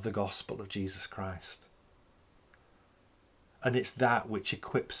of the gospel of Jesus Christ. And it's that which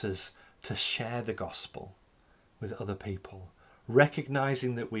equips us to share the gospel with other people,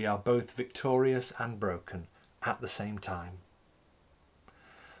 recognizing that we are both victorious and broken at the same time.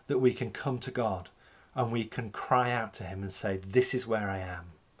 That we can come to God and we can cry out to him and say, this is where I am.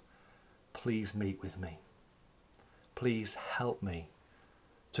 Please meet with me. Please help me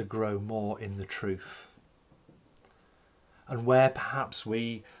to grow more in the truth. And where perhaps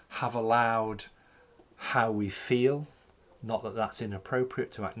we have allowed how we feel, not that that's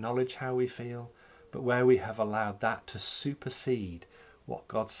inappropriate to acknowledge how we feel, but where we have allowed that to supersede what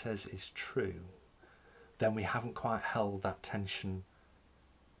God says is true, then we haven't quite held that tension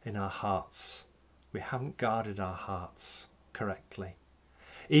in our hearts. We haven't guarded our hearts correctly.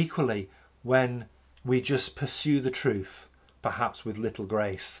 Equally, when we just pursue the truth, perhaps with little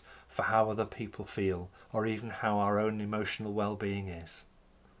grace for how other people feel, or even how our own emotional well-being is,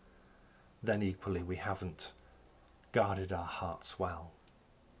 then equally we haven't guarded our hearts well.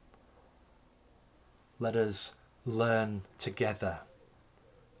 Let us learn together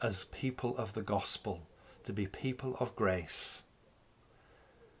as people of the gospel to be people of grace,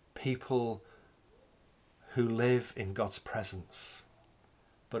 people who live in God's presence,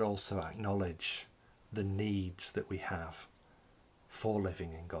 but also acknowledge the needs that we have for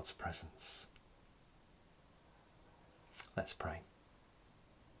living in God's presence. Let's pray.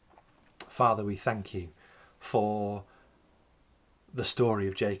 Father, we thank you for the story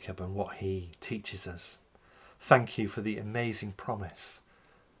of Jacob and what he teaches us. Thank you for the amazing promise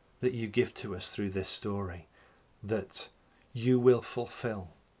that you give to us through this story, that you will fulfill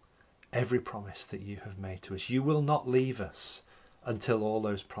every promise that you have made to us. You will not leave us until all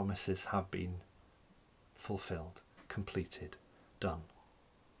those promises have been fulfilled, completed, done.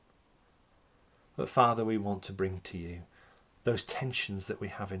 But Father, we want to bring to you those tensions that we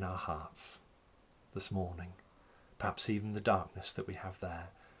have in our hearts this morning, perhaps even the darkness that we have there.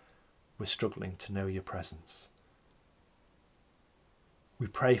 We're struggling to know your presence. We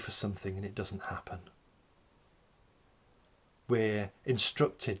pray for something and it doesn't happen. We're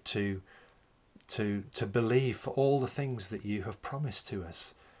instructed to believe for all the things that you have promised to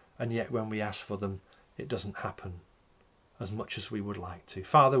us, and yet when we ask for them, it doesn't happen as much as we would like to.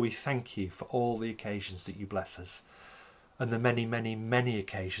 Father, we thank you for all the occasions that you bless us, and the many, many, many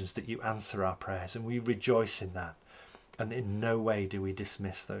occasions that you answer our prayers, and we rejoice in that, and in no way do we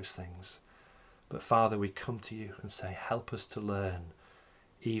dismiss those things. But Father, we come to you and say, help us to learn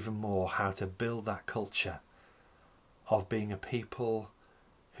even more how to build that culture of being a people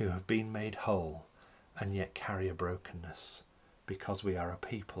who have been made whole and yet carry a brokenness, because we are a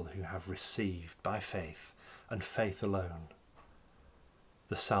people who have received by faith and faith alone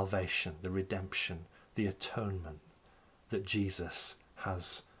the salvation, the redemption, the atonement that Jesus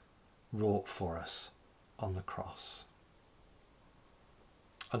has wrought for us on the cross.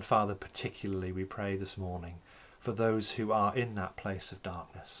 And Father, particularly we pray this morning for those who are in that place of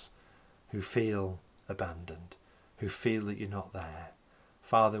darkness, who feel abandoned, who feel that you're not there.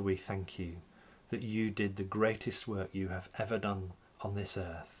 Father, we thank you that you did the greatest work you have ever done on this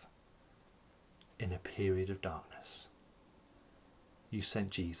earth in a period of darkness. You sent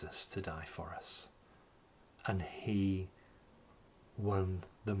Jesus to die for us, and he won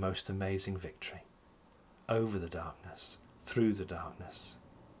the most amazing victory over the darkness, through the darkness.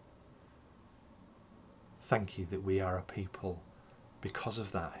 Thank you that we are a people, because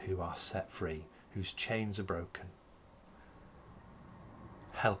of that, who are set free, whose chains are broken.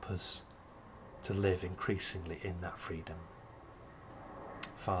 Help us to live increasingly in that freedom.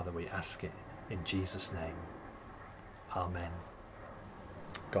 Father, we ask it in Jesus' name. Amen.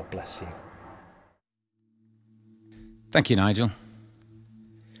 God bless you. Thank you, Nigel.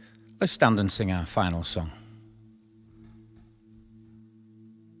 Let's stand and sing our final song.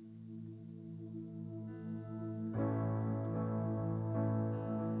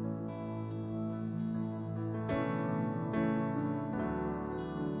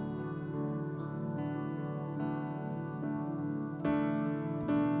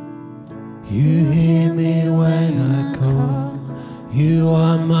 You hear me when I call, you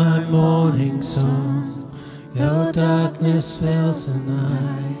are my morning song. Your darkness fills the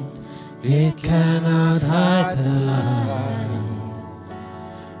night, it cannot hide the light.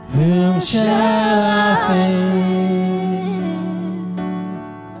 Whom shall I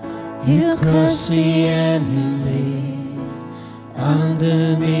fear? You crush the enemy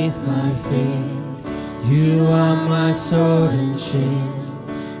underneath my feet. You are my sword and shield,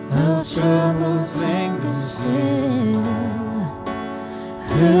 no troubles linger still.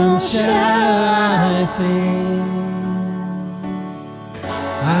 Whom shall I fear?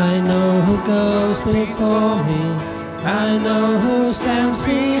 I know who goes before me, I know who stands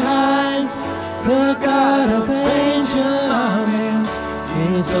behind. The God of angel armies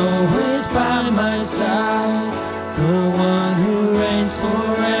is always by my side. The one who reigns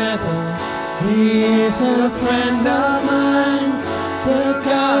forever, he is a friend of mine. The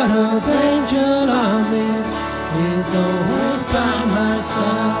God of angel armies is always by my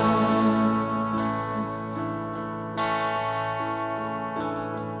side.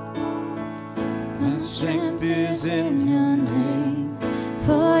 My strength is in your name,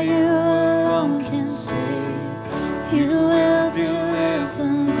 for you alone can save. You will deliver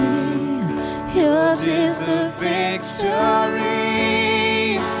me. Yours is the victory.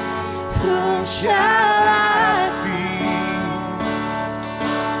 Whom shall I fear?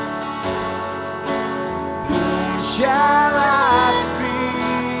 Whom shall I fear?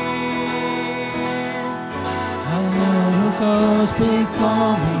 I know who goes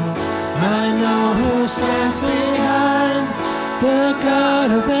before me. I know who stands behind. The God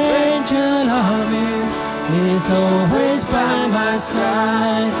of angel armies is always by my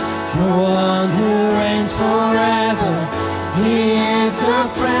side. The one who reigns forever, he is a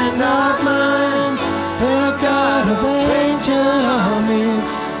friend of mine. The God of angel armies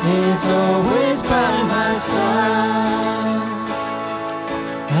is always by my side.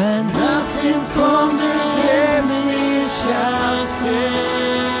 And nothing formed against me shall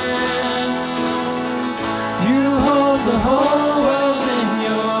stand. You hold the whole world in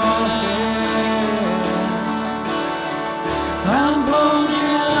your hand. I'm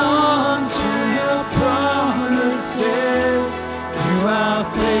holding on to your promises. You are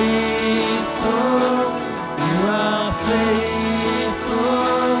faithful. You are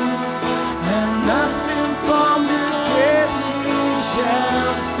faithful. And nothing formed against me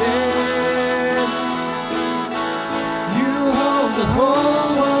shall stand. You hold the whole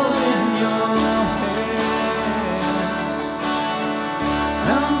world in your hand.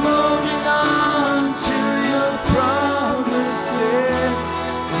 I'm holding on to your promises.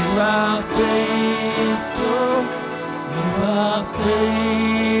 You are faithful. You are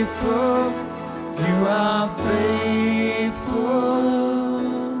faithful. You are faithful.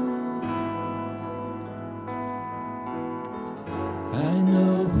 I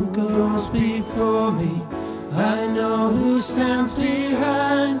know who goes before me. I know who stands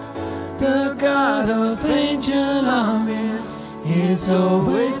behind. The God of angel armies is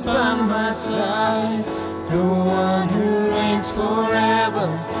always by my side. The one who reigns forever,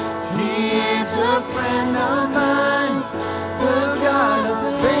 he is a friend of mine. The God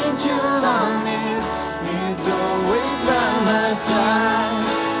of angel armies is always by my side.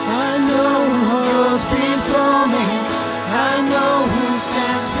 I know who goes before me. I know who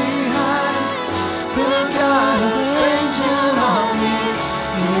stands behind. The God of angel armies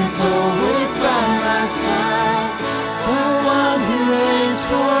is always by my side. The one who reigns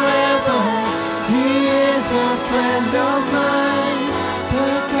forever, he is a friend of mine.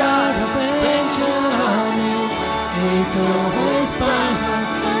 The God of angel armies is always by my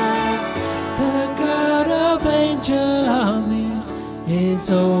side. The God of angel armies is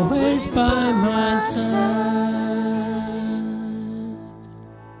always by my